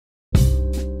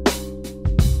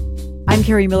I'm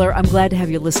Carrie Miller. I'm glad to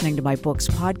have you listening to my Books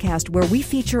podcast, where we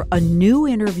feature a new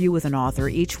interview with an author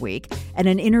each week and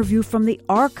an interview from the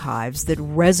archives that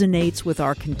resonates with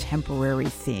our contemporary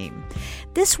theme.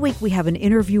 This week, we have an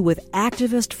interview with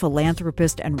activist,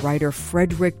 philanthropist, and writer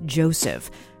Frederick Joseph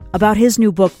about his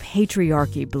new book,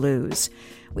 Patriarchy Blues.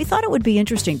 We thought it would be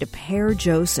interesting to pair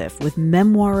Joseph with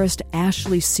memoirist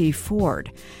Ashley C.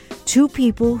 Ford, two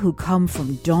people who come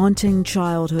from daunting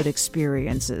childhood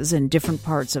experiences in different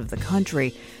parts of the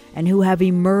country and who have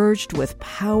emerged with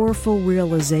powerful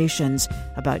realizations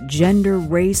about gender,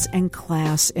 race, and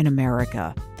class in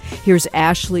America. Here's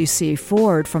Ashley C.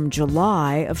 Ford from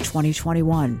July of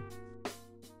 2021.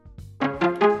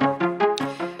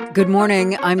 Good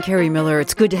morning. I'm Carrie Miller.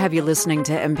 It's good to have you listening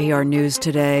to NPR News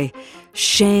today.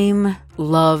 Shame,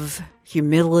 love,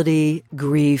 humility,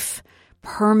 grief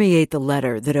permeate the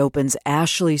letter that opens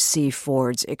Ashley C.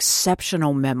 Ford's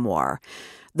exceptional memoir.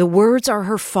 The words are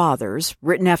her father's,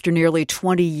 written after nearly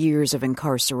 20 years of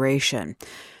incarceration.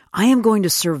 I am going to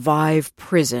survive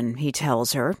prison, he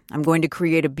tells her. I'm going to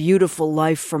create a beautiful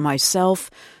life for myself.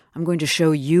 I'm going to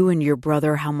show you and your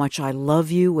brother how much I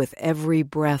love you with every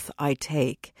breath I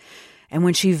take. And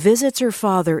when she visits her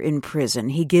father in prison,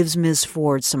 he gives Ms.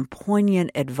 Ford some poignant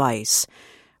advice.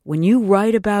 When you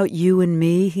write about you and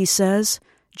me, he says,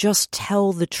 just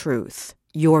tell the truth,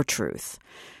 your truth.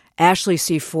 Ashley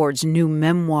C. Ford's new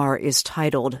memoir is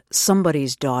titled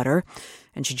Somebody's Daughter,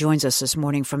 and she joins us this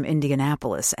morning from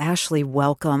Indianapolis. Ashley,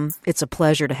 welcome. It's a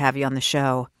pleasure to have you on the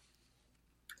show.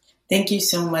 Thank you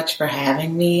so much for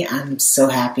having me. I'm so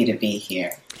happy to be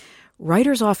here.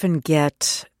 Writers often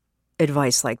get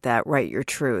advice like that, write your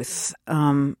truth.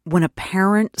 When a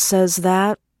parent says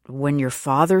that, when your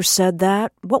father said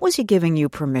that, what was he giving you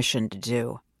permission to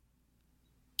do?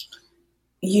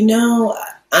 You know,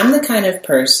 I'm the kind of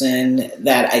person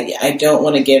that I don't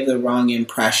want to give the wrong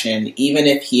impression. Even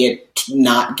if he had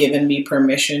not given me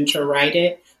permission to write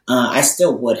it, I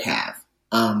still would have.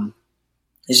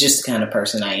 It's just the kind of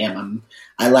person I am.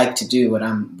 I like to do what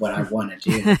I want to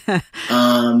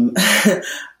do.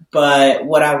 But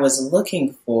what I was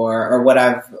looking for, or what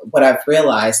I've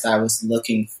realized I was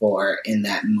looking for in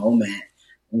that moment,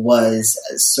 was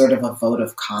sort of a vote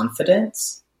of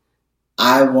confidence.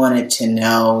 I wanted to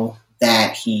know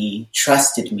that he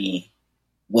trusted me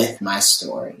with my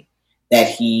story, that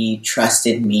he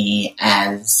trusted me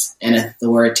as an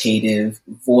authoritative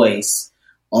voice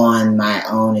on my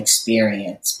own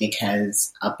experience,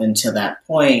 because up until that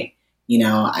point, you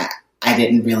know, I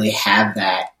didn't really have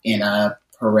that in a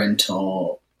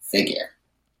parental figure.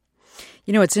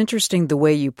 You know, it's interesting the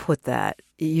way you put that.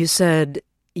 You said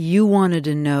you wanted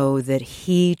to know that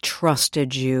he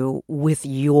trusted you with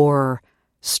your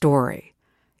story.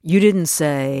 You didn't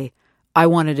say, I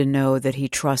wanted to know that he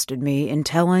trusted me in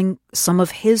telling some of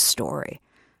his story.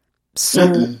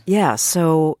 So, yeah,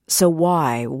 so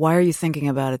why? Why are you thinking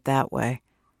about it that way?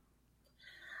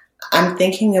 I'm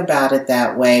thinking about it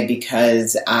that way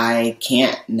because I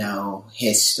can't know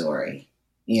his story.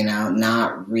 You know,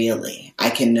 not really. I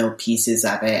can know pieces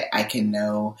of it. I can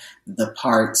know the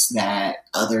parts that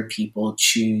other people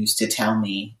choose to tell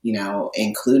me, you know,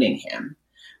 including him.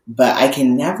 But I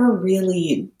can never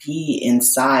really be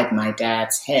inside my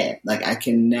dad's head. Like, I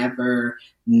can never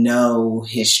know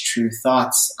his true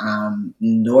thoughts,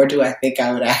 nor do I think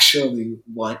I would actually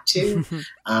want to.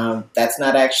 That's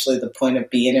not actually the point of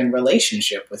being in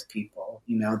relationship with people.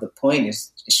 You know, the point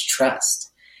is trust.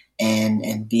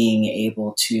 And being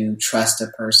able to trust a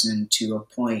person to a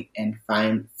point and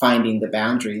finding the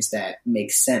boundaries that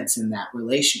make sense in that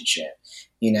relationship,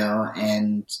 you know,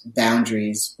 and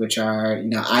boundaries which are, you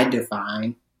know, I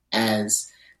define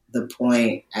as the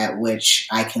point at which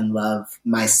I can love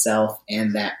myself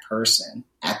and that person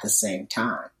at the same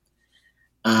time.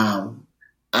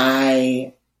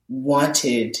 I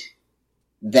wanted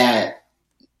that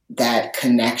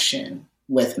connection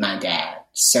with my dad,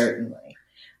 certainly.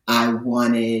 I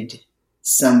wanted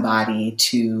somebody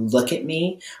to look at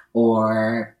me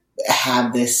or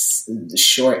have this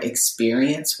short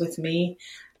experience with me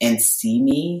and see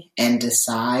me and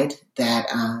decide that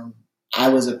I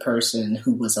was a person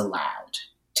who was allowed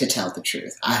to tell the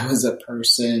truth. I was a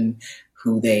person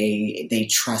who they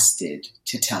trusted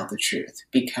to tell the truth.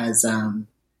 Because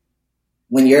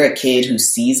when you're a kid who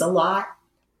sees a lot,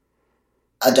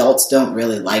 adults don't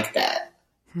really like that.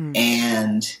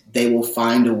 And they will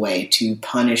find a way to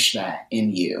punish that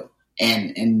in you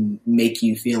and make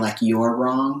you feel like you're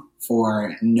wrong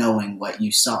for knowing what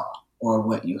you saw or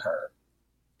what you heard.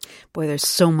 Boy, there's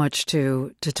so much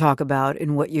to talk about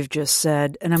in what you've just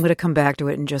said, and I'm going to come back to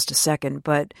it in just a second.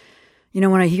 But, you know,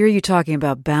 when I hear you talking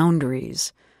about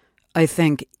boundaries, I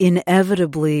think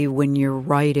inevitably when you're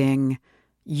writing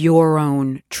your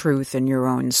own truth and your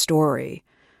own story,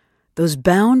 those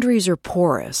boundaries are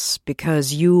porous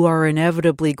because you are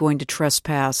inevitably going to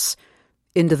trespass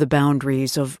into the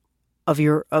boundaries of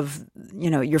your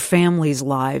family's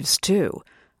lives too,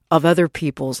 of other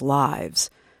people's lives.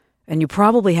 And you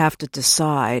probably have to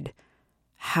decide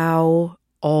how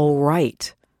all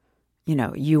right,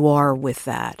 you are with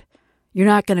that. You're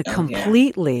not going to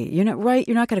completely, you're not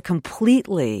going to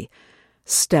completely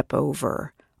step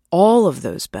over all of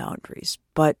those boundaries,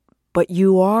 but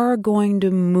you are going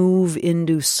to move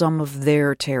into some of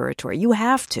their territory. You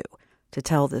have to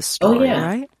tell this story,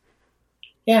 right?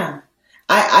 Yeah.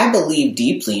 I believe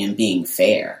deeply in being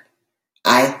fair.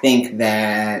 I think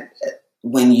that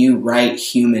when you write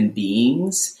human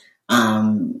beings,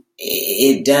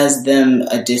 it does them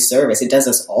a disservice. It does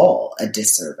us all a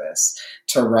disservice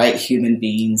to write human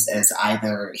beings as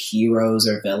either heroes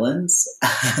or villains.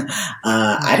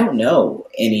 I don't know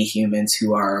any humans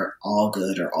who are all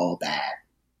good or all bad.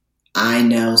 I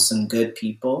know some good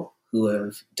people who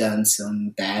have done some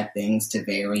bad things to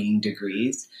varying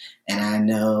degrees, and I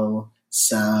know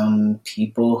some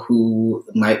people who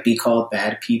might be called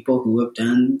bad people who have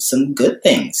done some good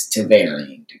things to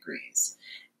varying degrees.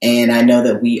 And I know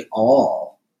that we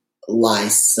all lie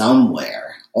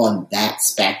somewhere on that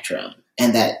spectrum,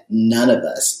 and that none of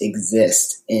us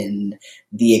exist in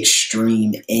the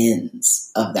extreme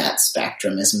ends of that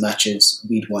spectrum, as much as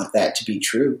we'd want that to be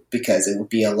true, because it would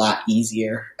be a lot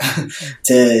easier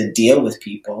to deal with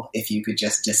people if you could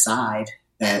just decide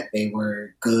that they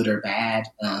were good or bad,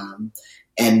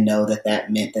 and know that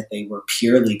that meant that they were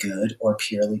purely good or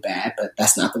purely bad. But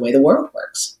that's not the way the world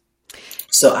works.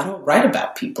 So I don't write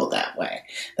about people that way.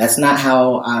 That's not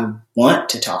how I want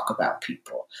to talk about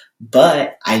people.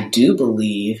 But I do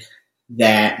believe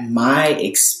that my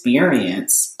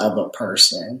experience of a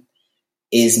person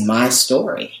is my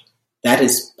story. That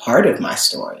is part of my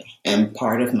story and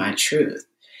part of my truth.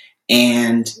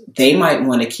 And they might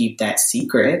want to keep that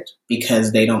secret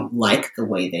because they don't like the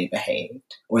way they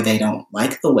behaved, or they don't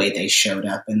like the way they showed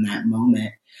up in that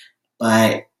moment.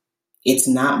 But it's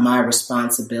not my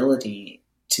responsibility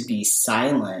to be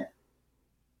silent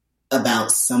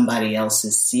about somebody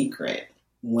else's secret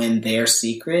when their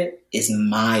secret is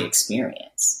my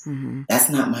experience. Mm-hmm. That's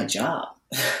not my job.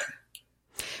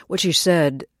 What you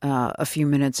said a few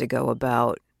minutes ago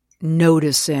about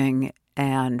noticing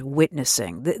and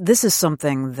witnessing, this is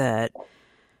something that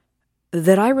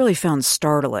I really found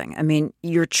startling. I mean,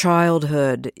 your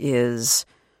childhood is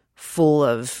full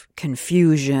of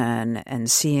confusion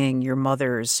and seeing your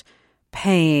mother's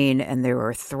pain, and there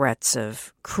were threats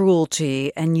of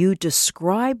cruelty, and you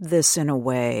describe this in a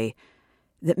way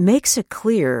that makes it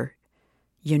clear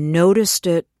you noticed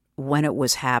it when it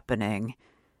was happening.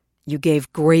 You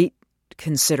gave great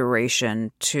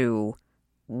consideration to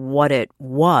what it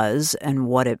was and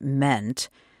what it meant.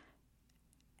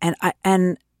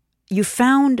 And you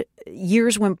found,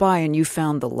 years went by and you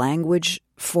found the language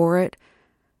for it,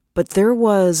 but there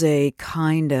was a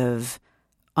kind of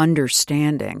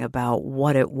understanding about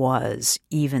what it was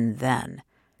even then.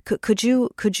 Could you,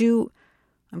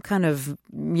 I'm kind of,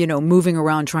 moving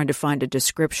around trying to find a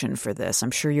description for this.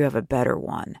 I'm sure you have a better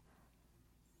one.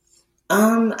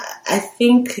 I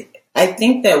think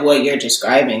that what you're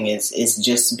describing is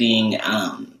just being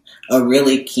a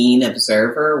really keen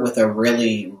observer with a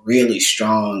really, really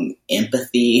strong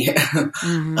empathy,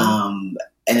 mm-hmm.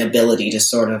 An ability to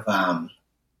sort of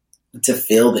to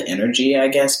feel the energy, I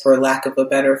guess, for lack of a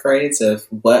better phrase, of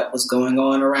what was going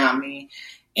on around me,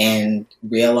 and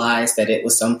realize that it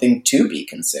was something to be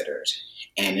considered.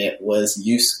 And it was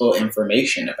useful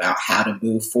information about how to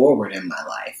move forward in my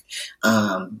life.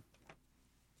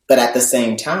 But at the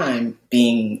same time,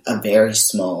 being a very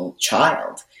small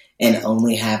child and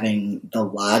only having the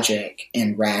logic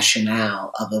and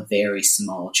rationale of a very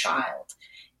small child,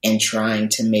 and trying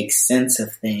to make sense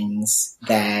of things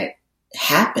that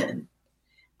happen,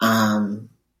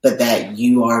 but that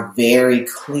you are very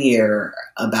clear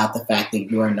about the fact that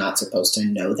you are not supposed to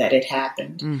know that it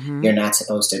happened. Mm-hmm. You're not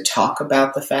supposed to talk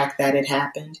about the fact that it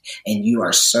happened, and you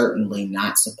are certainly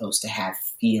not supposed to have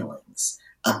feelings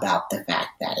about the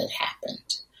fact that it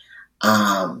happened.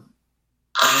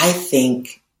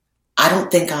 I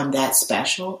don't think I'm that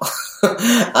special.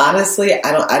 Honestly,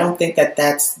 I don't think that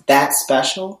that's that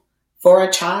special for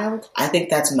a child. I think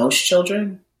that's most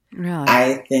children. Really?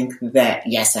 I think that,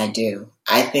 yes, I do.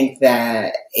 I think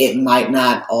that it might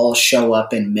not all show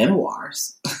up in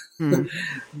memoirs,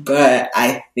 but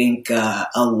I think a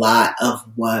lot of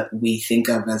what we think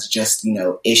of as just,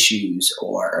 issues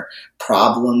or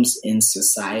problems in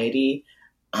society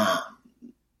um,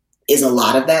 is a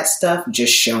lot of that stuff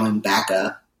just showing back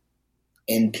up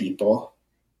in people.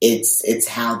 It's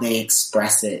how they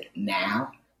express it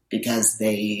now, because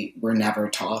they were never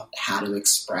taught how to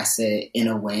express it in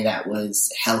a way that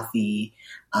was healthy,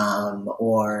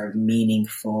 or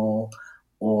meaningful,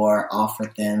 or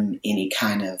offered them any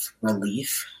kind of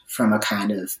relief from a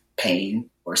kind of pain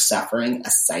or suffering,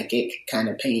 a psychic kind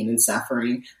of pain and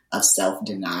suffering of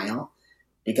self-denial.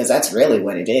 Because that's really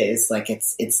what it is. Like,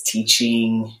 it's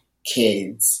teaching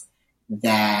kids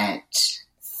that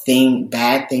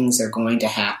bad things are going to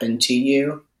happen to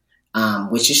you,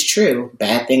 which is true.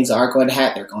 Bad things are going to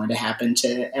happen. They're going to happen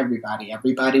to everybody.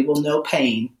 Everybody will know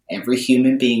pain. Every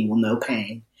human being will know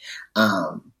pain.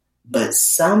 But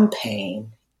some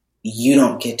pain you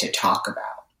don't get to talk about,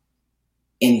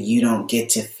 and you don't get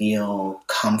to feel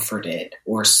comforted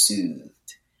or soothed.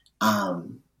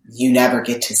 You never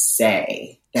get to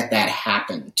say that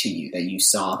happened to you, that you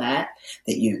saw that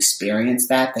you experienced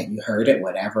that you heard it,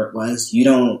 whatever it was. You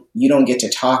don't get to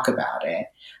talk about it.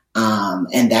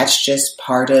 And that's just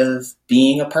part of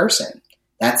being a person.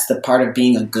 That's the part of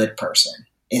being a good person,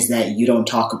 is that you don't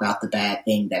talk about the bad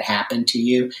thing that happened to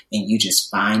you, and you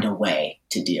just find a way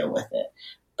to deal with it.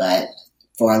 But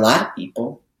for a lot of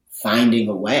people, finding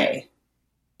a way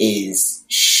is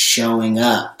showing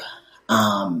up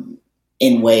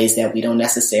in ways that we don't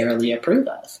necessarily approve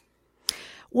of.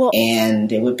 Well,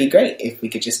 and it would be great if we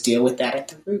could just deal with that at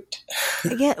the root.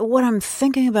 Yeah, what I'm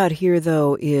thinking about here,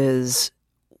 though, is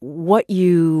what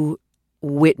you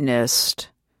witnessed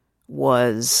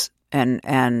was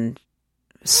and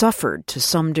suffered to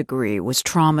some degree was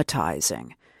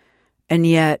traumatizing. And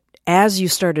yet, as you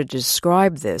started to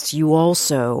describe this, you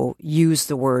also used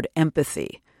the word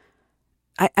empathy.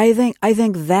 I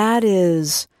think that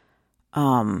is,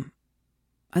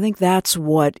 I think that's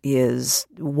why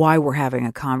we're having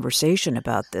a conversation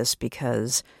about this,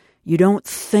 because you don't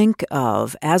think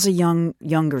of, as a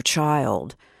younger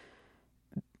child,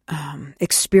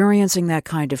 experiencing that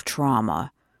kind of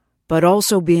trauma, but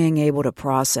also being able to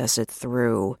process it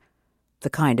through the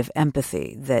kind of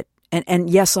empathy that, and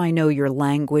yes, I know your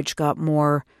language got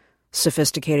more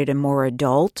sophisticated and more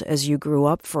adult as you grew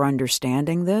up for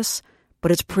understanding this, but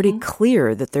it's pretty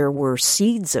clear that there were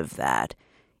seeds of that.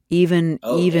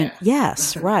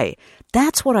 Yes, right.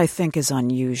 That's what I think is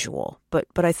unusual. But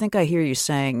I think I hear you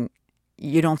saying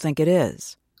you don't think it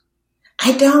is.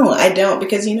 I don't,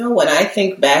 because, when I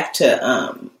think back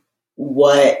to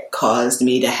what caused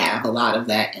me to have a lot of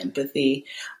that empathy,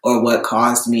 or what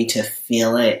caused me to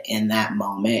feel it in that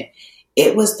moment,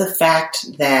 it was the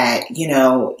fact that,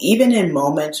 even in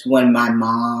moments when my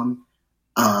mom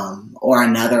or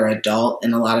another adult,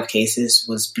 in a lot of cases,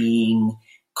 was being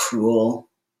cruel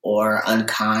or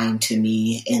unkind to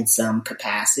me in some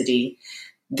capacity,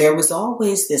 there was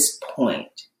always this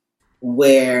point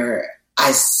where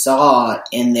I saw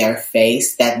in their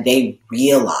face that they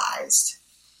realized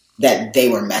that they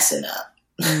were messing up.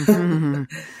 Mm-hmm.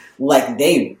 Like,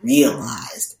 they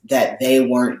realized that they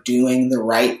weren't doing the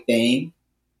right thing,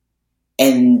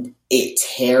 and it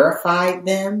terrified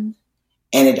them.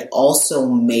 And it also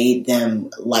made them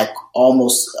like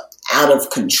almost out of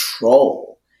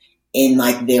control in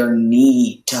like their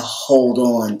need to hold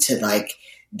on to like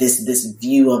this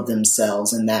view of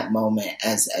themselves in that moment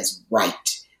as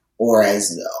right, or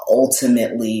as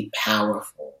ultimately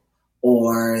powerful,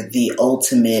 or the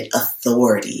ultimate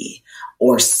authority,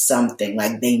 or something.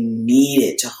 Like, they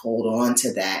needed to hold on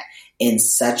to that in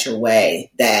such a way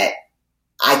that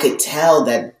I could tell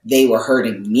that they were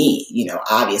hurting me.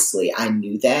 Obviously I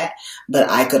knew that, but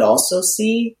I could also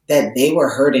see that they were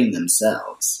hurting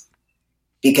themselves.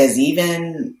 Because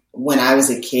even when I was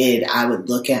a kid, I would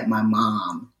look at my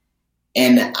mom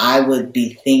and I would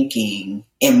be thinking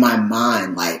in my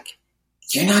mind, like,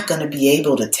 you're not going to be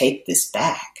able to take this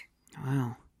back.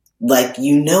 Wow. Like,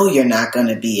 you're not going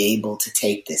to be able to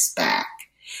take this back.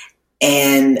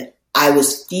 And I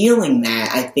was feeling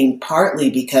that, I think, partly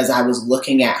because I was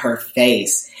looking at her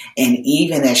face, and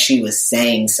even as she was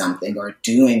saying something or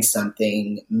doing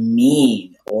something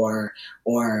mean or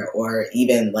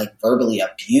even like verbally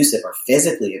abusive or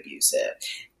physically abusive,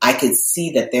 I could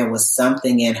see that there was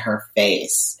something in her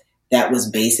face that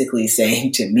was basically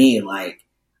saying to me, like,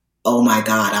 oh my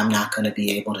God, I'm not going to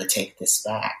be able to take this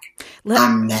back.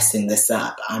 I'm messing this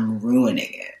up. I'm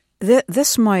ruining it.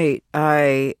 This might,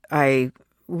 I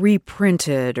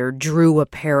reprinted or drew a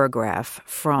paragraph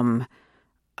from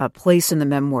a place in the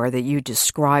memoir that you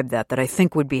described that I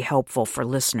think would be helpful for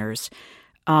listeners.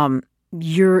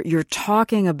 You're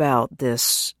talking about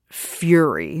this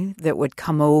fury that would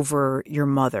come over your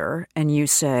mother, and you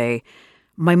say,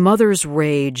 My mother's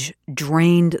rage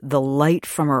drained the light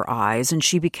from her eyes, and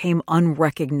she became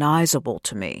unrecognizable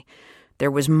to me. There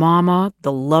was Mama,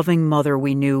 the loving mother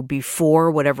we knew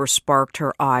before whatever sparked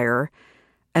her ire,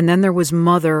 and then there was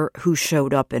Mother who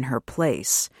showed up in her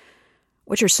place.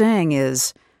 What you're saying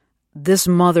is, this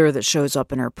mother that shows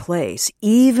up in her place,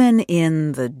 even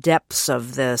in the depths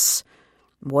of this,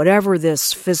 whatever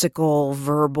this physical,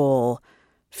 verbal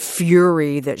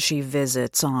fury that she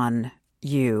visits on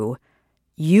you,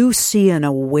 you see an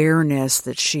awareness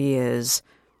that she is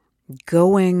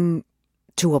going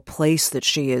to a place that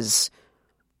she is,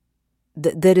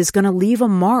 that is going to leave a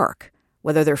mark,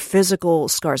 whether they're physical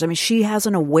scars. I mean, she has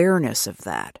an awareness of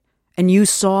that. And you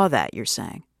saw that, you're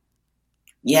saying.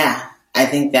 Yeah, I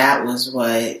think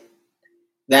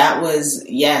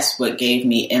what gave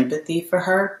me empathy for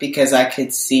her, because I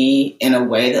could see in a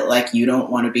way that, like, you don't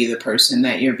want to be the person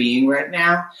that you're being right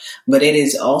now. But it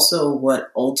is also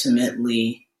what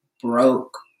ultimately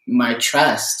broke my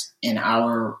trust in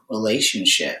our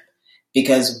relationship,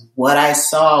 because what I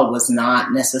saw was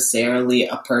not necessarily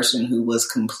a person who was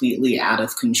completely out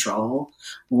of control.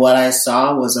 What I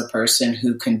saw was a person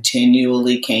who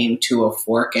continually came to a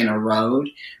fork in a road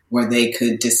where they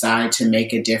could decide to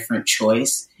make a different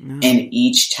choice, and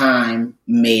each time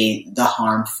made the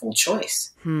harmful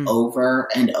choice over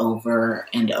and over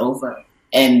and over,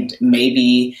 and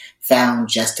maybe found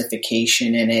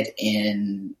justification in it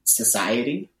in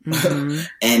society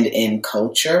and in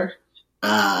culture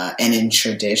and in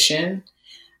tradition.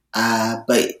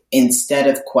 But instead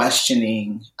of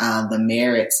questioning the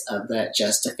merits of that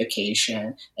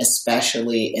justification,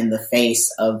 especially in the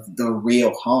face of the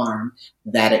real harm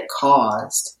that it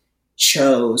caused,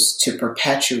 chose to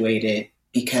perpetuate it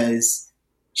because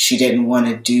she didn't want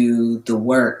to do the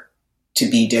work to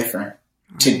be different,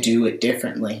 to do it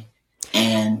differently,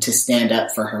 and to stand up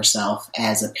for herself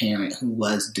as a parent who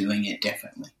was doing it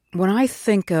differently. When I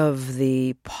think of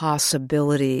the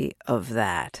possibility of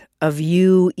that, of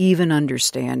you even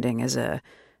understanding as a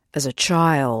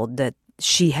child that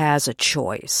she has a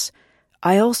choice,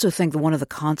 I also think that one of the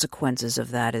consequences of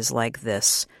that is like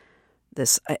this,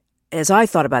 as I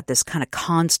thought about this kind of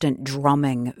constant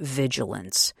drumming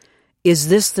vigilance. Is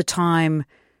this the time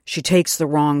she takes the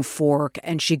wrong fork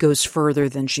and she goes further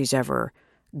than she's ever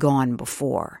gone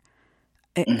before?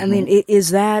 I mean,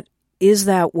 is that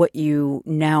what you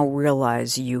now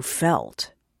realize you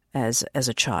felt as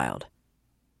a child?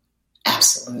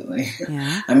 Absolutely.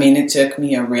 Yeah. I mean, it took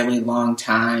me a really long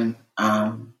time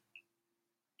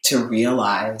to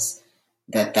realize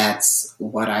that that's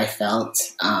what I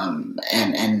felt,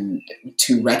 and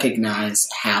to recognize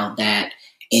how that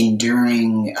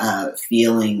enduring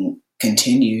feeling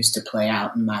continues to play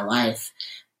out in my life.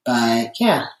 But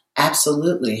yeah,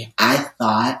 absolutely. I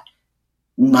thought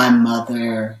my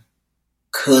mother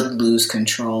could lose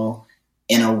control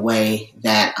in a way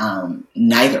that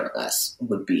neither of us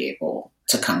would be able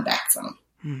to come back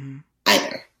from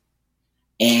either.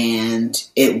 And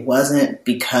it wasn't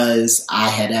because I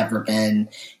had ever been,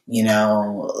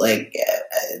 like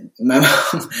my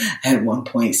mom at one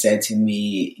point said to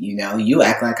me, you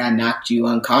act like I knocked you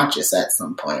unconscious at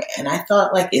some point. And I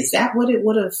thought, like, is that what it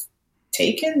would have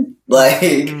taken? Like,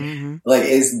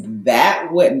 is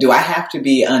that what, do I have to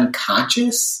be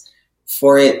unconscious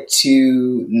for it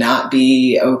to not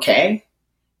be okay?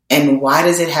 And why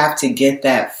does it have to get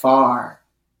that far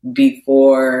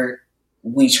before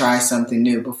we try something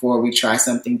new, before we try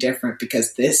something different?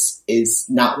 Because this is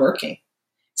not working.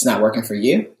 It's not working for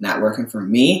you, not working for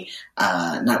me,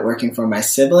 not working for my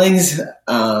siblings.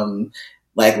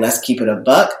 Like, let's keep it a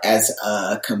buck as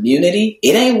a community.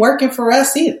 It ain't working for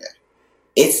us either.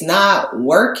 It's not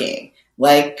working.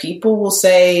 Like, people will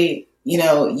say, you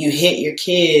hit your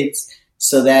kids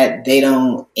so that they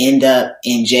don't end up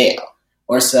in jail,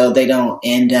 or so they don't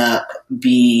end up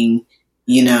being,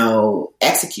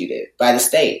 executed by the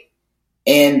state.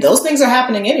 And those things are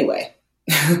happening anyway.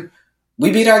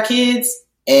 We beat our kids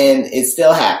and it's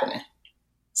still happening.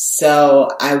 So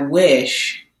I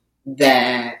wish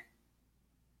that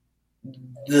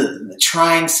the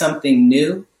trying something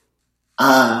new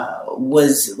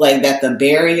was like that, the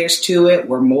barriers to it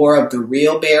were more of the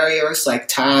real barriers, like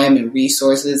time and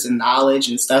resources and knowledge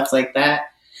and stuff like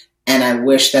that. And I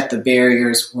wish that the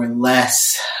barriers were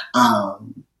less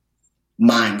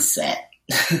mindset.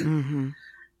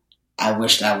 I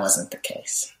wish that wasn't the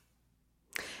case.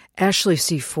 Ashley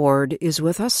C. Ford is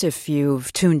with us. If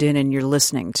you've tuned in and you're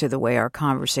listening to the way our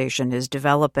conversation is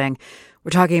developing, we're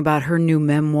talking about her new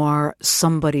memoir,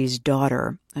 Somebody's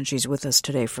Daughter, and she's with us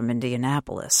today from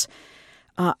Indianapolis.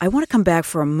 I want to come back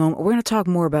for a moment. We're going to talk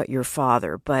more about your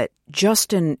father, but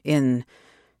just in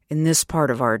in this part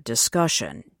of our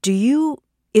discussion.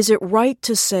 Is it right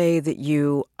to say that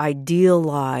you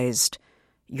idealized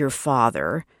your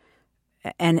father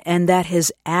and that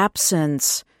his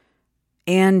absence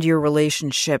and your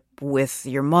relationship with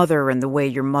your mother and the way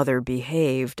your mother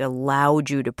behaved allowed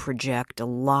you to project a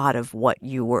lot of what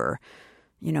you were,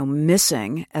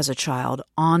 missing as a child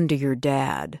onto your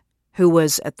dad, who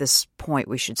was at this point,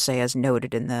 we should say, as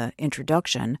noted in the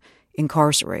introduction,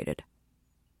 incarcerated?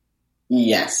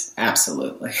 Yes,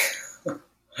 absolutely.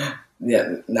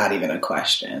 Yeah, not even a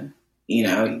question.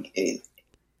 My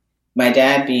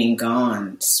dad being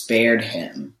gone spared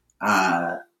him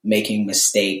making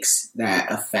mistakes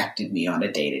that affected me on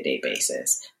a day-to-day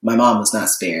basis. My mom was not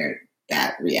spared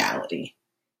that reality.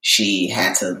 She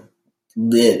had to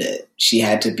live it. She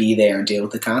had to be there and deal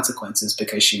with the consequences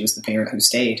because she was the parent who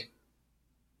stayed.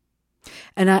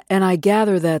 And I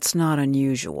gather that's not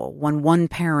unusual when one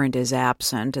parent is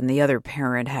absent and the other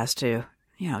parent has to,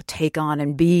 take on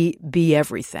and be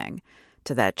everything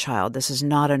to that child. This is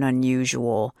not an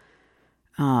unusual,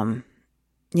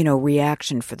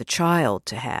 reaction for the child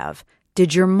to have.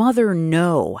 Did your mother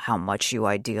know how much you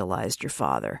idealized your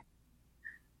father?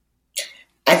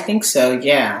 I think so,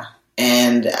 yeah.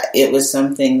 And it was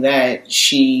something that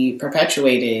she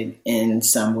perpetuated in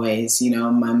some ways.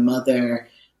 My mother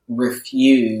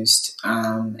refused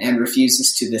and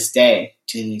refuses to this day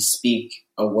to speak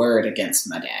a word against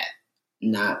my dad.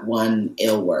 Not one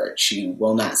ill word. She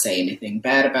will not say anything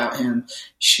bad about him.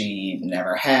 She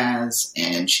never has,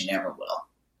 and she never will.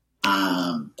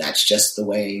 That's just the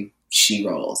way she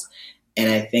rolls.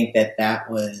 And I think that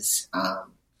was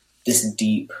this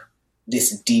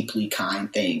deeply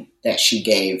kind thing that she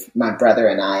gave my brother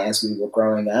and I as we were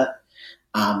growing up,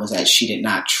 was that she did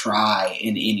not try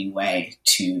in any way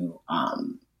to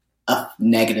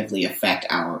negatively affect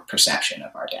our perception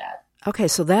of our dad. Okay,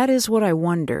 so that is what I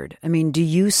wondered. I mean, do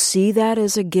you see that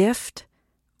as a gift,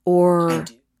 or I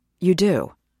do. You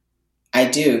do? I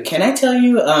do. Can I tell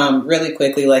you really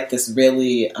quickly, this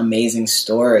really amazing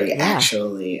story,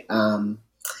 actually,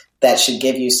 that should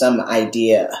give you some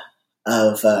idea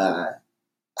of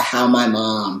how my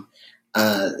mom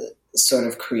sort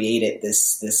of created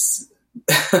this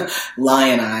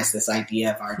lionize this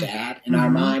idea of our dad in our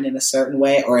mind in a certain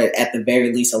way, or at the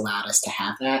very least allowed us to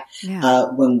have that. Yeah.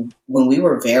 When we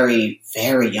were very,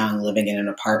 very young, living in an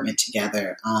apartment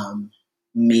together,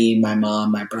 me, my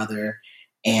mom, my brother,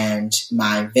 and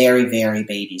my very, very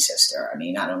baby sister. I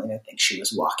mean, I don't even think she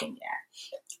was walking yet.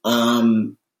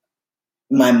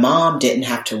 My mom didn't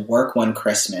have to work one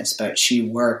Christmas, but she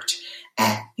worked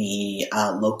at the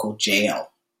local jail.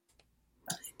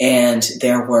 And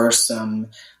there were some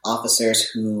officers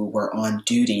who were on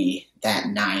duty that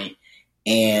night,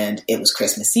 and it was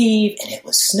Christmas Eve, and it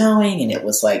was snowing, and it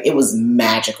was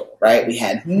magical, right? We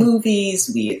had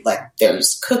movies,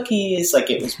 there's cookies,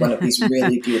 it was one of these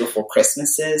really beautiful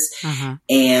Christmases. Uh-huh.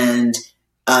 And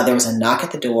there was a knock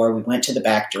at the door. We went to the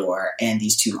back door, and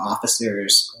these two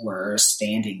officers were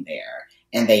standing there,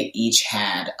 and they each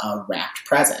had a wrapped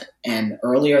present. And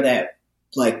earlier that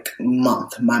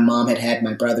month, my mom had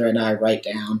my brother and I write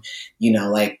down,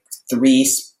 3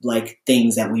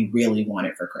 things that we really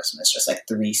wanted for Christmas, just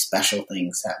 3 special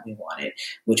things that we wanted,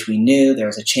 which we knew there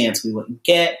was a chance we wouldn't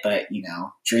get, but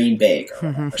dream big or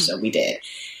whatever. So we did.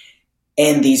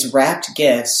 And these wrapped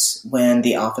gifts, when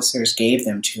the officers gave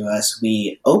them to us,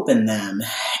 we opened them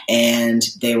and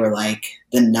they were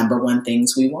the number one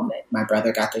things we wanted. My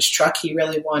brother got this truck he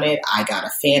really wanted. I got a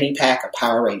fanny pack, a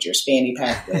Power Rangers fanny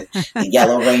pack with the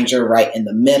Yellow Ranger right in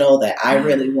the middle that I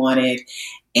really wanted.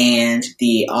 And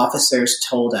the officers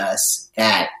told us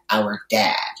that our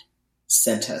dad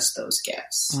sent us those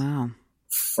gifts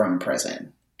from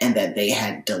prison and that they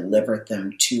had delivered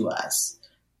them to us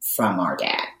from our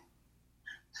dad.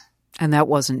 And that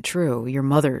wasn't true. Your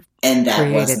mother And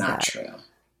that was not true.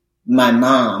 My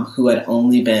mom, who had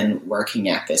only been working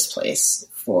at this place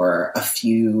for a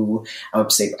few, I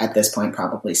would say at this point,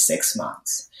 probably 6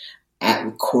 months,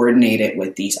 coordinated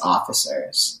with these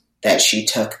officers that she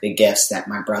took the gifts that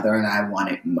my brother and I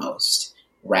wanted most,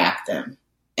 wrapped them,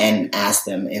 and asked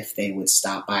them if they would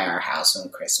stop by our house on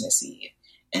Christmas Eve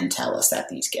and tell us that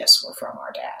these gifts were from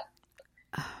our dad.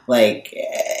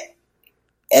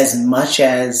 As much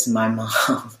as my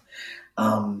mom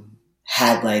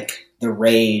had the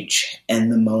rage and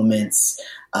the moments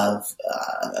of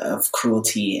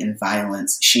cruelty and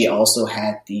violence, she also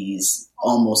had these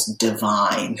almost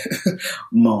divine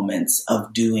moments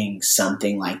of doing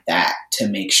something like that to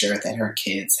make sure that her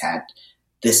kids had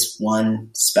this one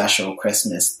special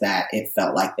Christmas that it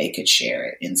felt like they could share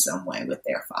it in some way with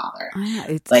their father.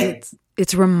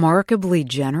 It's remarkably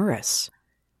generous.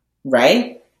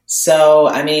 right? So,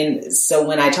 I mean, so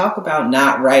when I talk about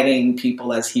not writing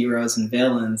people as heroes and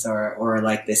villains or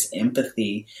like this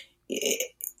empathy,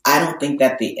 I don't think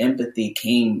that the empathy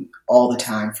came all the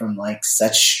time from like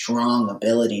such strong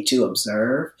ability to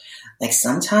observe. Like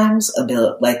sometimes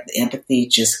like the empathy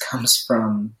just comes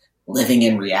from living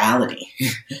in reality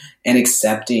and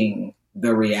accepting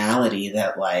the reality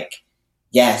that like,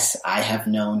 yes, I have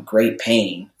known great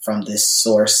pain from this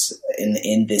source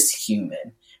in this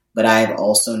human, but I have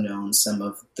also known some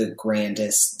of the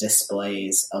grandest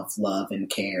displays of love and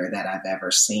care that I've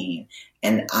ever seen.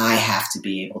 And I have to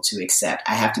be able to accept,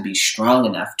 I have to be strong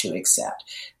enough to accept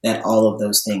that all of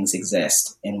those things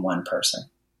exist in one person.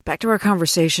 Back to our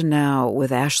conversation now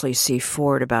with Ashley C.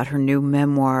 Ford about her new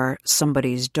memoir,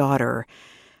 Somebody's Daughter.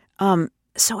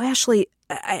 So Ashley,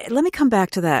 let me come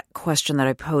back to that question that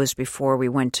I posed before we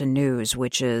went to news,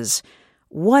 which is,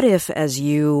 what if as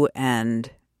you and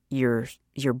your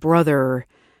brother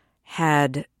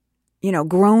had,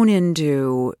 grown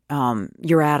into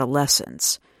your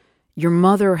adolescence, your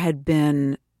mother had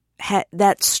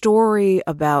that story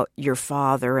about your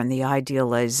father and the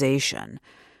idealization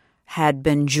had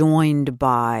been joined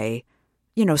by,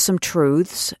 some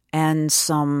truths and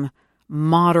some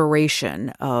moderation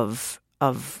of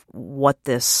what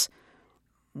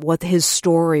his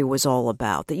story was all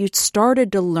about, that you'd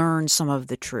started to learn some of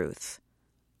the truth.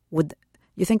 Do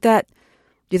you think that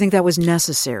was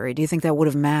necessary? Do you think that would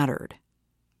have mattered?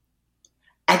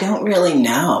 I don't really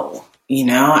know.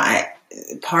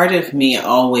 Part of me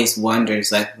always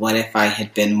wonders, like, what if I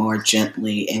had been more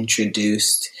gently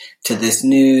introduced to this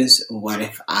news? What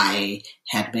if I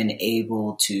had been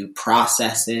able to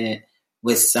process it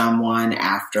with someone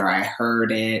after I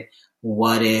heard it?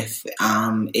 What if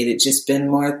it had just been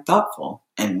more thoughtful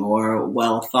and more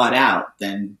well thought out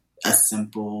than a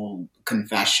simple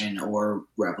confession or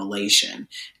revelation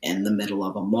in the middle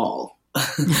of a mall?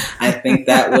 I think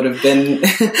that would have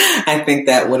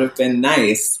been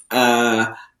nice.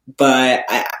 But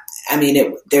I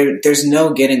mean, there's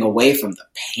no getting away from the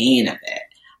pain of it.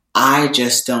 I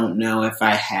just don't know if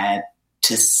I had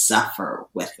to suffer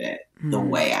with it the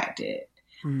way I did.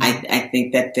 I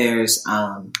think that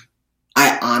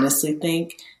I honestly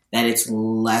think that it's a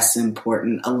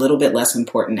little bit less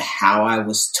important how I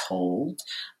was told,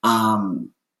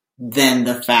 than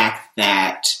the fact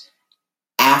that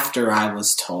after I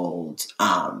was told,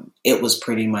 it was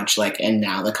pretty much like, and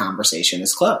now the conversation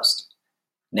is closed.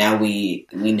 Now we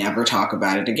never talk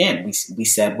about it again. We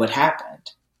said what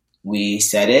happened. We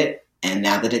said it, and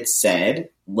now that it's said,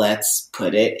 let's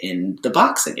put it in the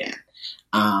box again.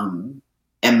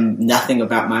 And nothing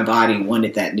about my body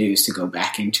wanted that news to go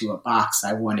back into a box.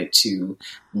 I wanted to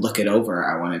look it over.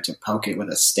 I wanted to poke it with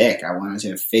a stick. I wanted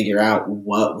to figure out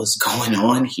what was going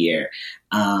on here.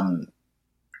 And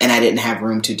I didn't have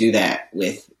room to do that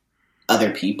with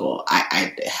other people.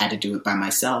 I had to do it by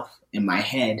myself in my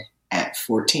head at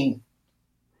 14.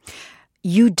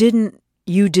 You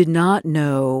did not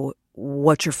know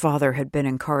what your father had been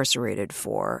incarcerated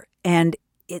for. And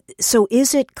so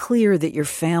is it clear that your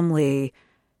family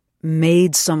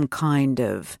made some kind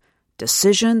of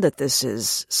decision that this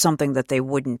is something that they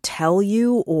wouldn't tell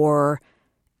you, or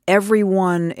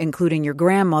everyone, including your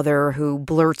grandmother who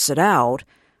blurts it out,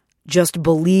 just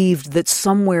believed that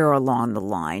somewhere along the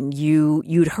line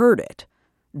you'd heard it,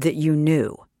 that you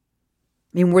knew? I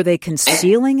mean, were they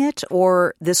concealing it,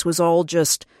 or this was all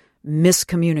just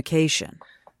miscommunication?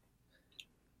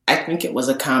 I think it was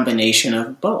a combination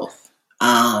of both.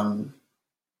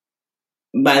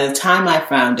 By the time I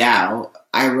found out,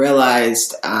 I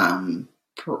realized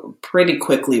pretty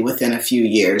quickly within a few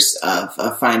years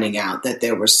of finding out that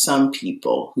there were some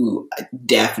people who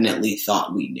definitely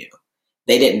thought we knew.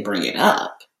 They didn't bring it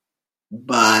up,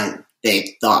 but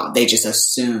they just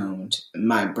assumed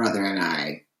my brother and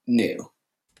I knew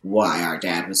why our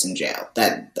dad was in jail,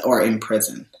 or in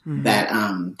prison. Mm-hmm.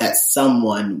 That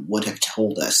someone would have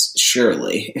told us,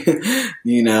 surely,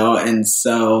 and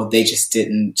so they just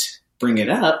didn't bring it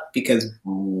up, because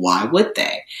why would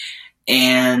they?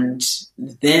 And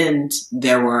then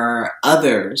there were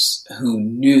others who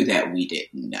knew that we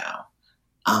didn't know.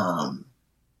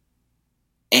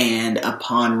 And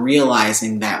upon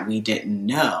realizing that we didn't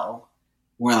know,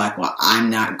 we're like, well, I'm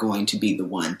not going to be the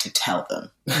one to tell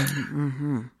them.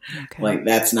 Mm-hmm. Okay. Like,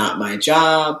 that's not my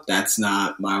job. That's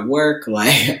not my work.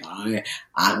 Like,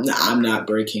 I'm not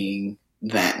breaking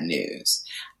that news.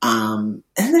 And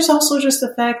there's also just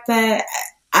the fact that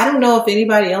I don't know if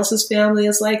anybody else's family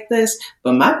is like this,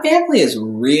 but my family is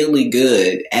really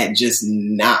good at just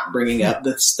not bringing up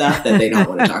the stuff that they don't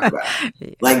want to talk about.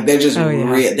 Like, they're just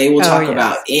they will talk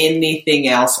about anything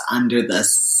else under the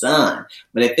son.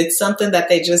 But if it's something that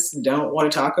they just don't want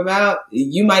to talk about,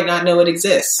 you might not know it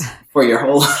exists for your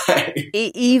whole life.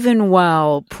 Even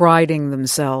while priding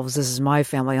themselves, this is my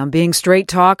family, on being straight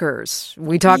talkers.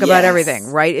 We talk about everything,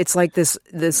 right? It's like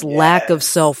this lack of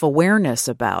self-awareness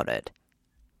about it.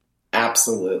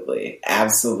 Absolutely.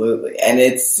 Absolutely. And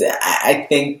I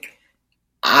think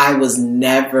I was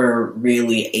never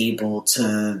really able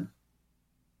to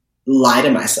lie to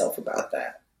myself about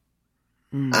that.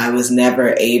 I was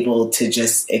never able to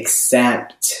just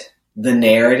accept the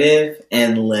narrative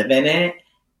and live in it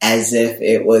as if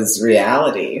it was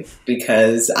reality,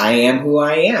 because I am who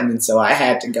I am. And so I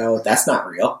had to go, that's not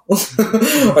real,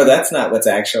 or that's not what's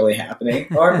actually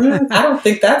happening, or I don't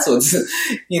think that's what's,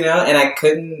 and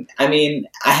I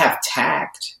have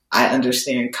tact. I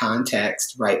understand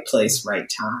context, right place, right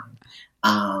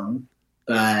time.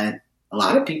 But a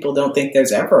lot of people don't think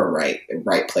there's ever a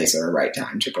right place or a right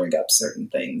time to bring up certain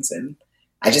things. And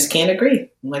I just can't agree.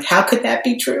 I'm like, how could that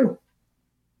be true?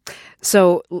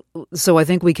 So I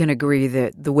think we can agree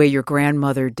that the way your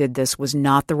grandmother did this was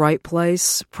not the right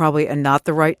place, probably, and not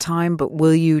the right time. But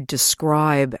will you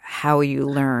describe how you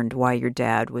learned why your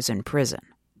dad was in prison?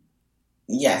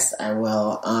 Yes, I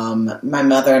will. My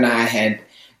mother and I had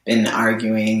been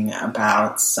arguing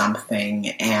about something,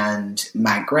 and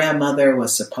my grandmother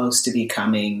was supposed to be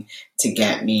coming to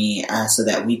get me so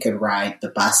that we could ride the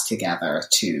bus together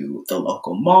to the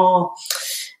local mall.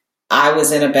 I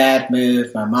was in a bad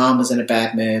mood. My mom was in a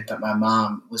bad mood, but my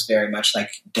mom was very much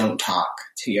like, don't talk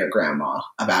to your grandma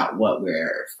about what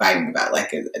we're fighting about.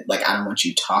 Like I don't want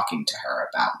you talking to her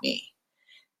about me.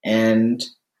 And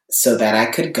so that I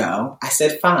could go, I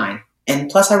said, fine. And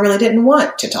plus I really didn't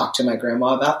want to talk to my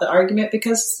grandma about the argument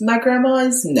because my grandma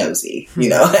is nosy,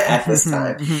 at this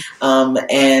time.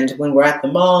 And when we're at the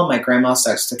mall, my grandma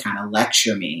starts to kind of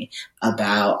lecture me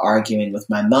about arguing with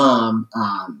my mom,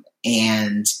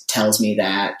 and tells me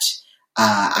that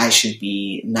I should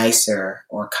be nicer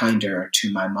or kinder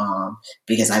to my mom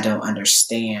because I don't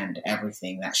understand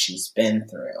everything that she's been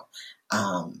through.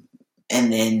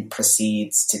 And then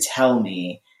proceeds to tell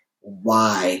me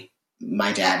why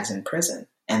my dad is in prison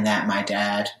and that my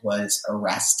dad was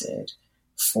arrested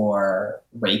for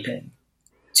raping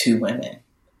 2 women,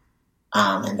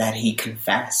 and that he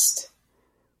confessed,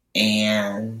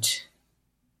 and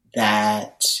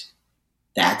that's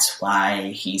why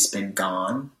he's been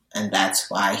gone, and that's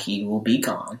why he will be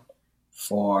gone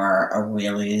for a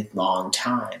really long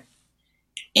time.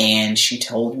 And she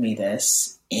told me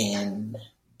this in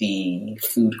the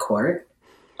food court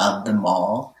of the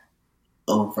mall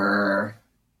over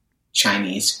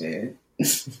Chinese food.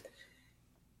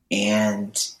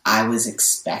 And I was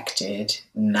expected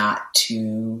not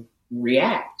to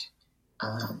react.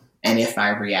 And if I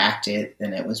reacted,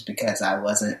 then it was because I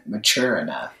wasn't mature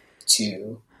enough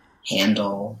to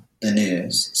handle the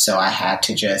news. So I had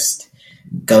to just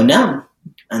go numb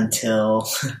until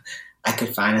I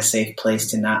could find a safe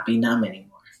place to not be numb anymore.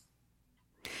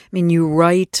 I mean, you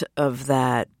write of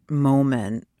that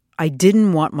moment. I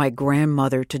didn't want my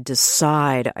grandmother to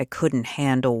decide I couldn't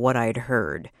handle what I'd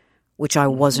heard, which I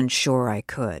wasn't sure I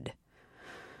could.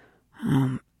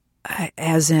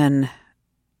 As in,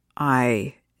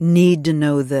 I need to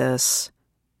know this.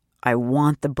 I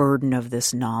want the burden of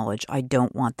this knowledge. I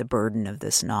don't want the burden of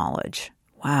this knowledge.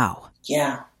 Wow.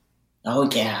 Yeah. Oh,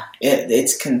 yeah.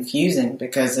 It's confusing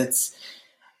because it's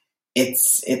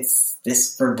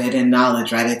this forbidden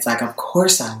knowledge, right? It's like, of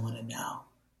course I want to know.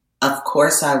 Of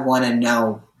course I want to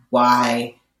know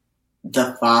why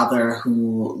the father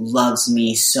who loves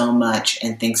me so much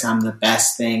and thinks I'm the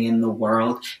best thing in the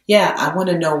world. Yeah, I want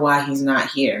to know why he's not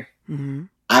here. Mm-hmm.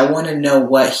 I want to know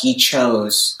what he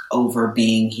chose over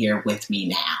being here with me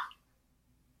now.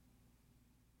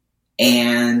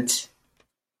 And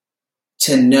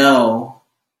to know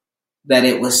that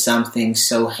it was something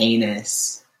so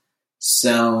heinous,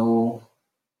 so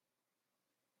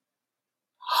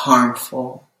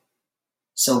harmful,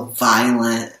 so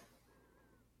violent,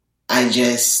 I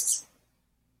just,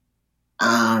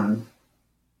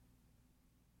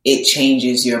 it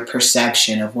changes your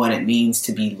perception of what it means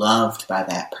to be loved by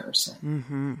that person.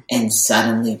 Mm-hmm. And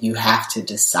suddenly you have to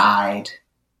decide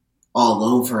all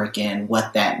over again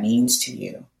what that means to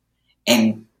you.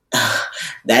 And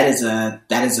that is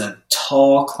a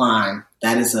tall climb.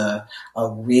 That is a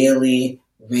really,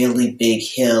 really big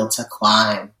hill to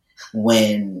climb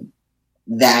when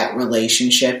that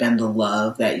relationship and the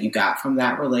love that you got from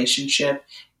that relationship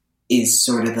is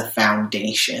sort of the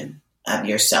foundation of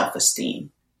your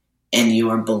self-esteem and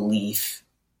your belief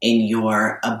in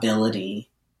your ability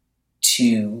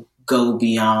to go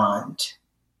beyond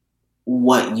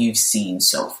what you've seen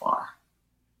so far.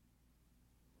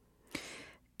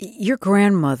 Your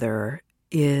grandmother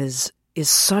is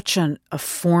such a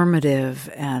formative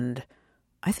and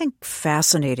I think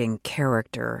fascinating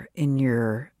character in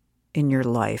your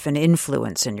life, an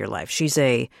influence in your life. She's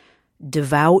a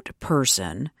devout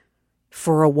person.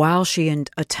 For a while, she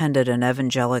attended an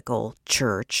evangelical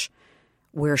church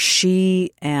where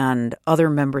she and other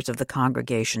members of the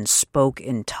congregation spoke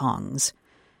in tongues.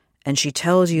 And she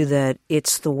tells you that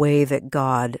it's the way that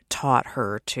God taught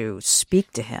her to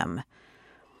speak to him.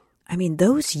 I mean,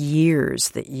 those years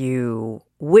that you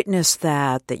witnessed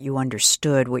that you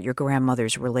understood what your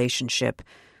grandmother's relationship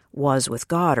was with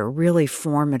God are really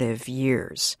formative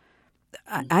years.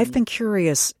 I've been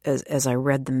curious as I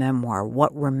read the memoir,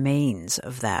 what remains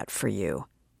of that for you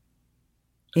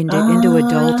into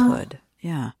adulthood?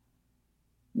 Yeah.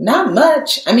 Not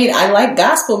much. I mean, I like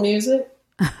gospel music.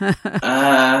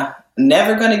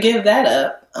 Never going to give that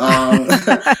up. And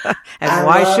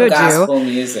why should gospel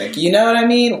music. You know what I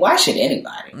mean? Why should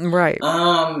anybody? Right.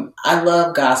 I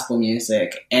love gospel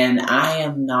music, and I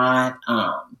am not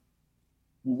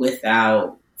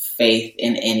without faith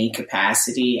in any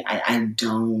capacity. I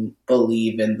don't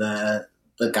believe in the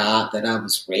God that I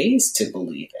was raised to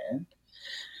believe in.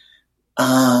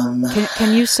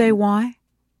 Can you say why?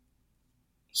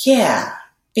 Yeah,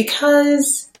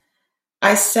 because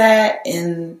I sat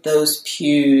in those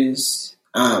pews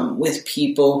with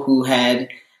people who had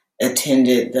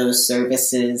attended those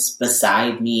services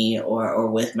beside me or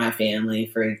with my family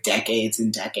for decades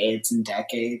and decades and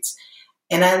decades.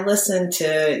 And I listened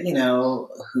to,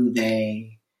 who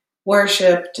they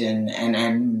worshiped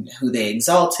and who they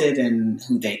exalted and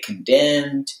who they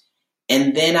condemned.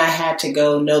 And then I had to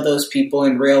go know those people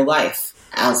in real life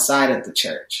outside of the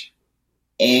church.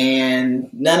 And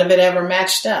none of it ever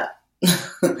matched up.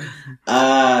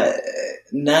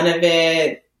 None of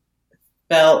it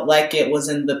felt like it was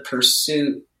in the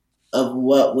pursuit of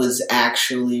what was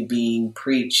actually being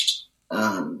preached.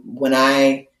 When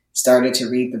I started to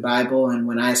read the Bible and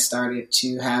when I started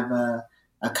to have a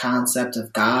concept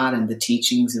of God and the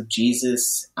teachings of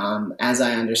Jesus, as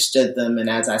I understood them and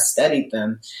as I studied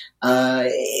them,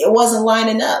 it wasn't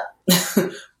lining up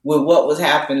with what was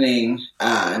happening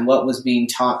and what was being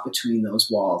taught between those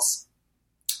walls.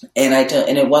 And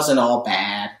it wasn't all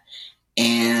bad.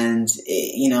 And,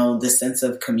 the sense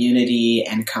of community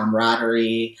and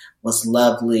camaraderie was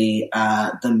lovely.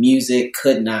 The music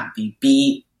could not be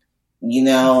beat.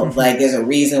 Like there's a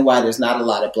reason why there's not a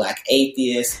lot of Black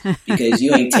atheists, because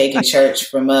you ain't taking church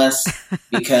from us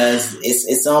because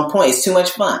it's on point. It's too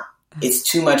much fun. It's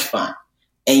too much fun.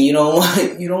 And you don't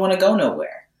want to go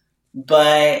nowhere.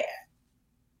 But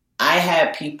I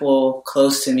had people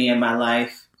close to me in my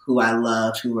life who I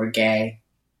loved, who were gay.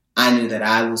 I knew that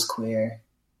I was queer.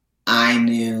 I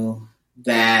knew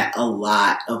that a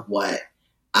lot of what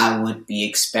I would be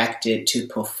expected to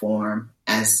perform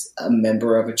as a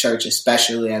member of a church,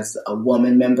 especially as a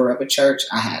woman member of a church,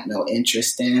 I had no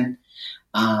interest in.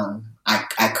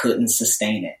 I couldn't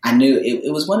sustain it. I knew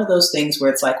it was one of those things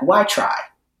where it's like, why try?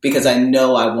 Because I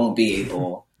know I won't be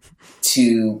able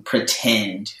to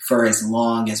pretend for as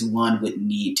long as one would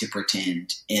need to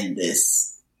pretend in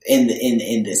this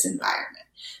environment.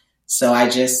 So I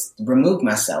just removed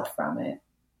myself from it.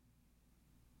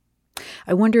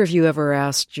 I wonder if you ever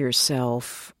asked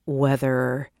yourself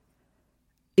whether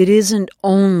it isn't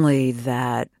only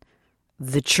that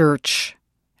the church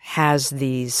has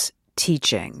these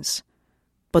teachings,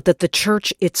 but that the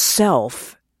church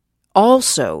itself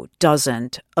also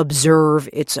doesn't observe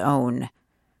its own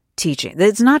teaching.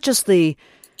 It's not just the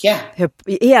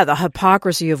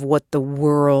hypocrisy of what the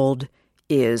world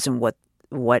is and what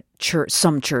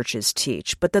some churches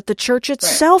teach, but that the church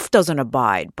itself doesn't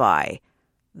abide by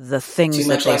the things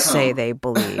that they say they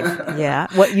believe. Yeah.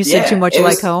 What you said, too much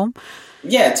like home?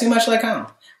 Yeah, too much like home.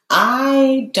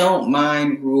 I don't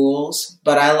mind rules,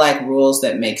 but I like rules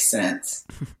that make sense.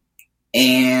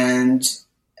 And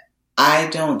I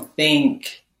don't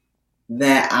think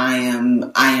that I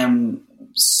am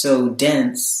so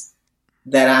dense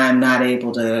that I'm not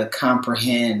able to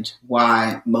comprehend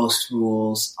why most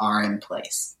rules are in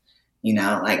place.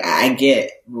 Like I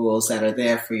get rules that are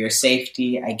there for your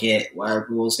safety. I get why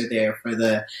rules are there for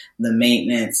the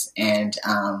maintenance and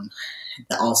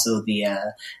also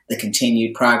the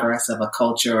continued progress of a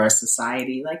culture or a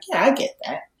society. Like, yeah, I get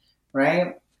that,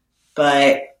 right?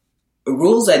 But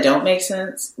rules that don't make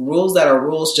sense, rules that are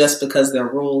rules just because they're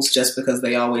rules, just because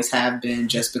they always have been,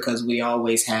 just because we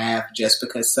always have, just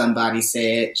because somebody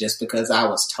said, just because I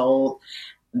was told,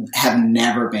 have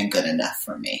never been good enough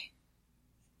for me.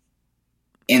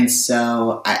 And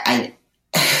so I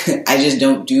I just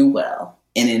don't do well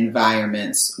in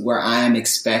environments where I am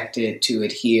expected to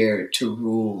adhere to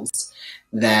rules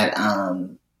that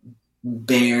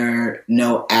bear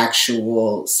no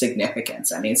actual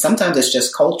significance. I mean, sometimes it's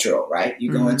just cultural, right?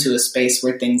 You go into a space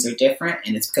where things are different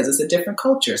and it's because it's a different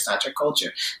culture. It's not your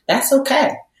culture. That's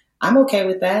okay. I'm okay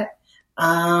with that.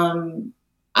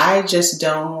 I just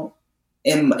don't,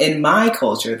 in my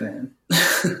culture then,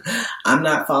 I'm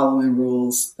not following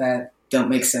rules that don't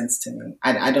make sense to me.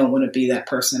 I don't want to be that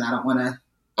person. I don't want to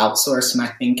outsource my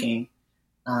thinking.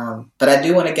 But I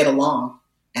do want to get along.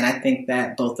 And I think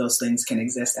that both those things can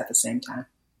exist at the same time.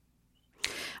 I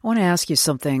want to ask you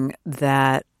something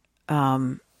that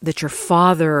that your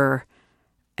father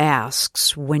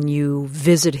asks when you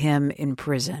visit him in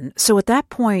prison. So at that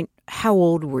point, how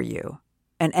old were you?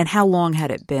 And how long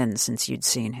had it been since you'd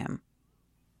seen him?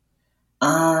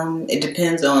 It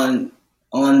depends on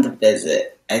the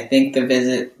visit. I think the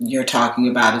visit you're talking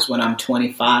about is when I'm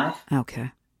 25. Okay.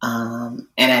 And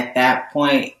at that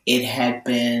point, it had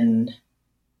been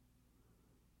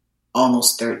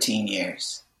almost 13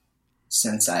 years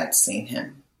since I had seen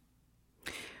him.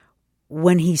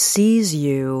 When he sees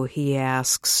you, he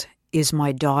asks, "Is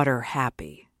my daughter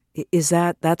happy?"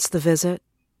 That's the visit?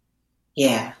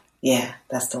 Yeah,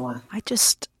 that's the one.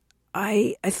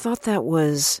 I thought that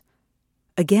was,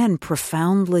 again,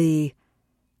 profoundly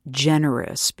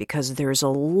generous, because there's a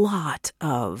lot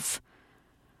of,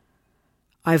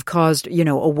 I've caused,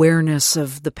 awareness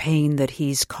of the pain that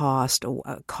he's caused,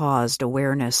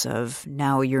 awareness of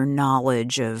now your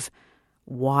knowledge of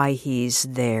why he's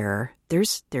there.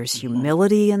 There's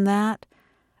humility in that.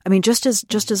 I mean, just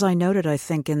as I noted, I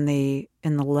think in the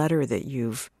letter that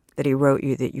he wrote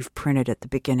you, that you've printed at the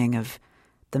beginning of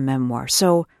the memoir.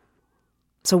 So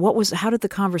how did the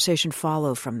conversation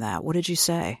follow from that? What did you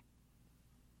say?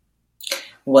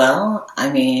 Well, I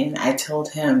mean, I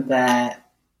told him that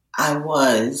I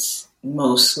was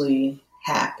mostly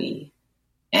happy,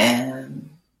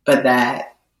 but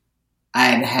that I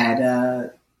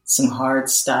had some hard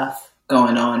stuff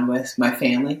going on with my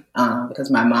family because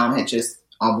my mom had just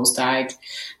almost died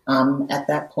at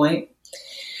that point.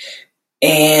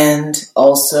 And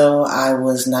also, I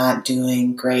was not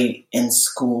doing great in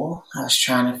school. I was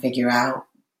trying to figure out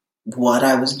what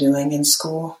I was doing in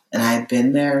school, and I had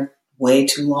been there way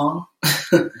too long.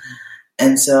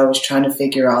 And so I was trying to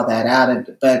figure all that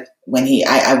out. But when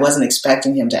I wasn't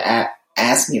expecting him to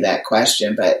ask me that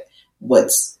question. But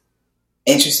what's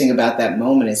interesting about that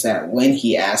moment is that when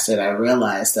he asked it, I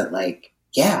realized that, like,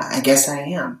 yeah, I guess I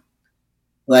am.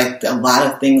 Like, a lot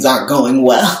of things aren't going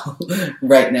well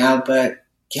right now, but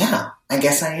yeah, I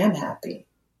guess I am happy.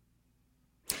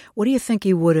 What do you think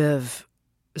you would have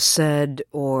said,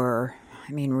 or,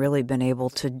 I mean, really been able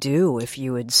to do if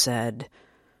you had said,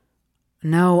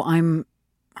 "No, I'm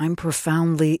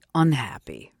profoundly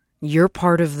unhappy. You're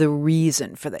part of the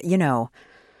reason for that."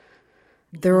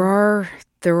 There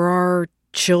are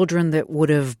children that would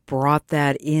have brought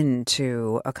that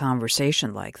into a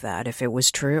conversation like that if it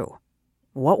was true.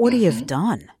 What would he have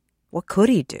done? What could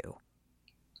he do?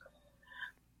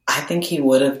 I think he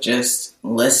would have just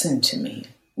listened to me.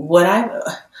 What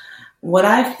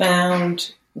I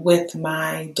found with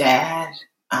my dad,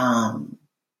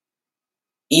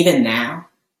 even now,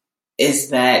 is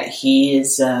that he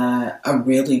is a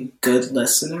really good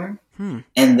listener,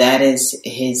 and that is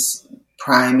his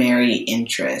primary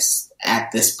interest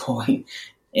at this point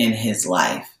in his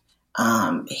life.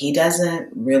 He doesn't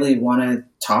really want to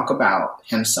talk about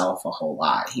himself a whole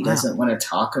lot. He doesn't want to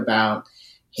talk about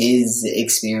his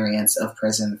experience of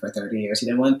prison for 30 years. He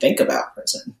didn't want to think about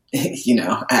prison,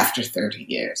 after 30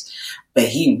 years. But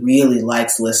he really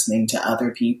likes listening to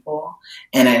other people.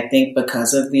 And I think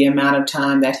because of the amount of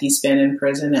time that he spent in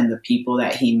prison and the people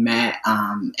that he met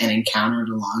and encountered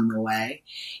along the way,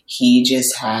 he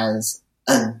just has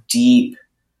a deep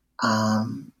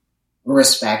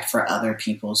respect for other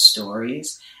people's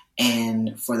stories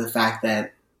and for the fact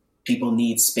that people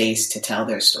need space to tell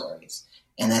their stories.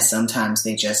 And that sometimes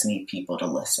they just need people to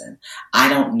listen. I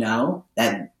don't know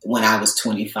that when I was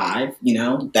 25,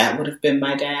 that would have been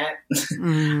my dad.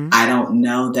 Mm-hmm. I don't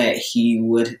know that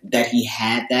he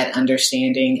had that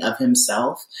understanding of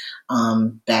himself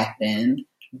back then.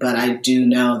 But I do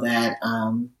know that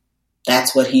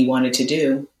that's what he wanted to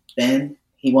do then.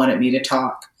 He wanted me to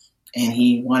talk and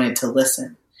he wanted to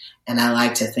listen. And I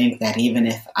like to think that even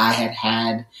if I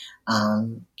had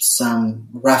some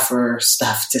rougher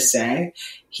stuff to say,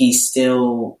 he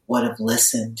still would have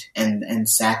listened and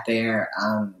sat there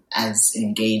as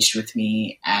engaged with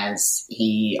me as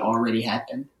he already had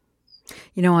been.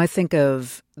 I think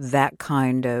of that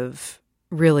kind of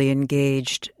really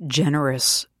engaged,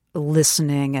 generous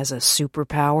listening as a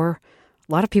superpower.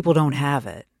 A lot of people don't have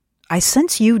it. I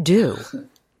sense you do.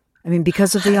 I mean,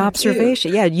 because of the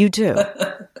observation. Yeah, you do.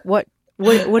 What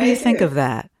do you think of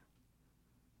that?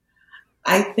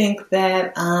 I think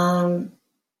that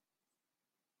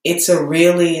it's a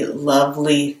really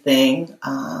lovely thing.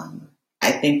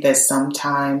 I think that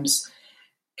sometimes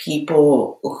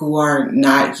people who are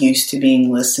not used to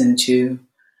being listened to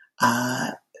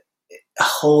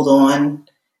hold on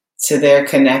to their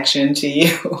connection to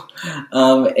you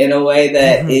in a way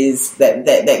that is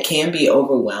that can be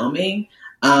overwhelming,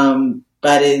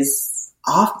 but is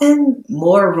often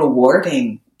more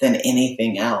rewarding than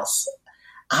anything else.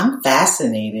 I'm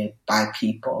fascinated by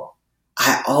people.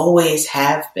 I always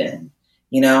have been.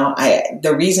 You know,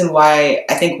 the reason why,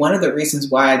 I think one of the reasons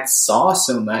why I saw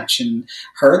so much and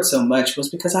heard so much was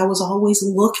because I was always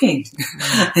looking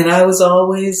and I was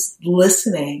always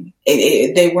listening.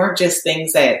 They weren't just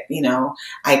things that, you know,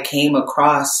 I came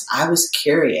across. I was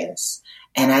curious.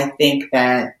 And I think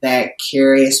that that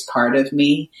curious part of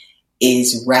me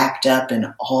is wrapped up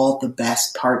in all the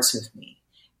best parts of me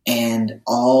and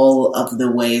all of the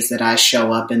ways that I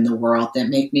show up in the world that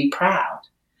make me proud.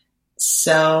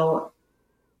 So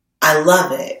I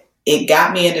love it. It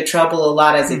got me into trouble a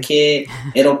lot as a kid.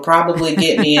 It'll probably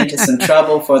get me into some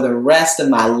trouble for the rest of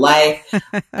my life,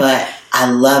 but I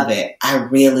love it. I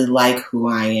really like who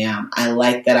I am. I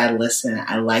like that I listen.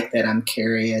 I like that I'm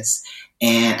curious,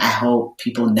 and I hope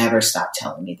people never stop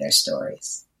telling me their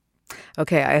stories.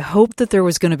 Okay, I hope that there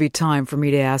was going to be time for me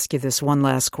to ask you this one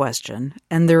last question,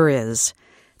 and there is.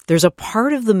 There's a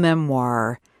part of the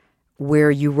memoir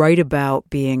where you write about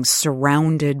being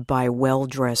surrounded by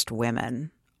well-dressed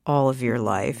women all of your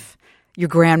life, your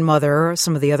grandmother,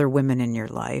 some of the other women in your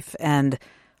life. And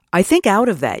I think out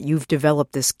of that, you've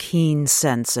developed this keen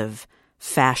sense of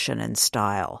fashion and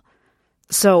style.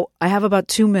 So I have about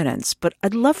 2 minutes, but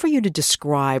I'd love for you to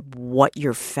describe what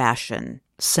your fashion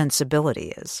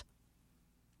sensibility is.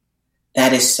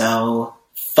 That is so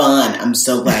fun. I'm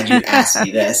so glad you asked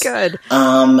me this. Good.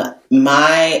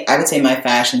 I would say my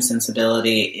fashion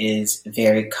sensibility is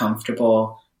very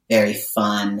comfortable, very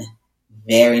fun,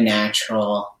 very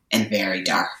natural, and very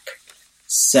dark.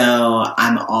 So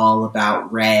I'm all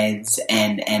about reds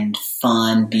and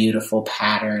fun, beautiful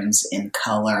patterns in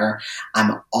color.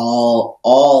 I'm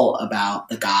all about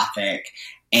the Gothic.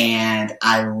 And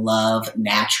I love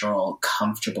natural,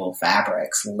 comfortable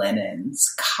fabrics,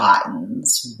 linens,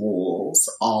 cottons,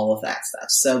 wools, all of that stuff.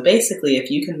 So basically,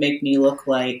 if you can make me look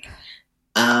like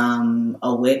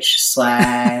a witch /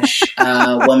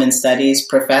 women's studies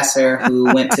professor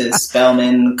who went to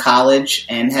Spelman College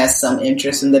and has some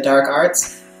interest in the dark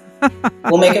arts,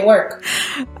 we'll make it work.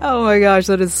 Oh my gosh,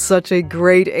 that is such a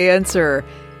great answer.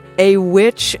 A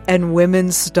witch and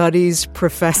women's studies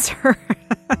professor.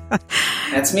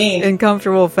 That's me. In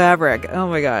comfortable fabric. Oh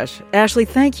my gosh. Ashley,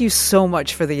 thank you so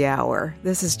much for the hour.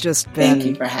 This has just been... Thank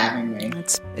you for having me.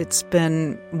 It's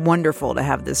been wonderful to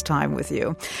have this time with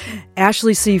you.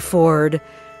 Ashley C. Ford,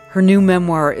 her new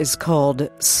memoir is called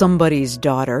Somebody's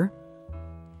Daughter.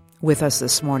 With us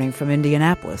this morning from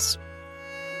Indianapolis.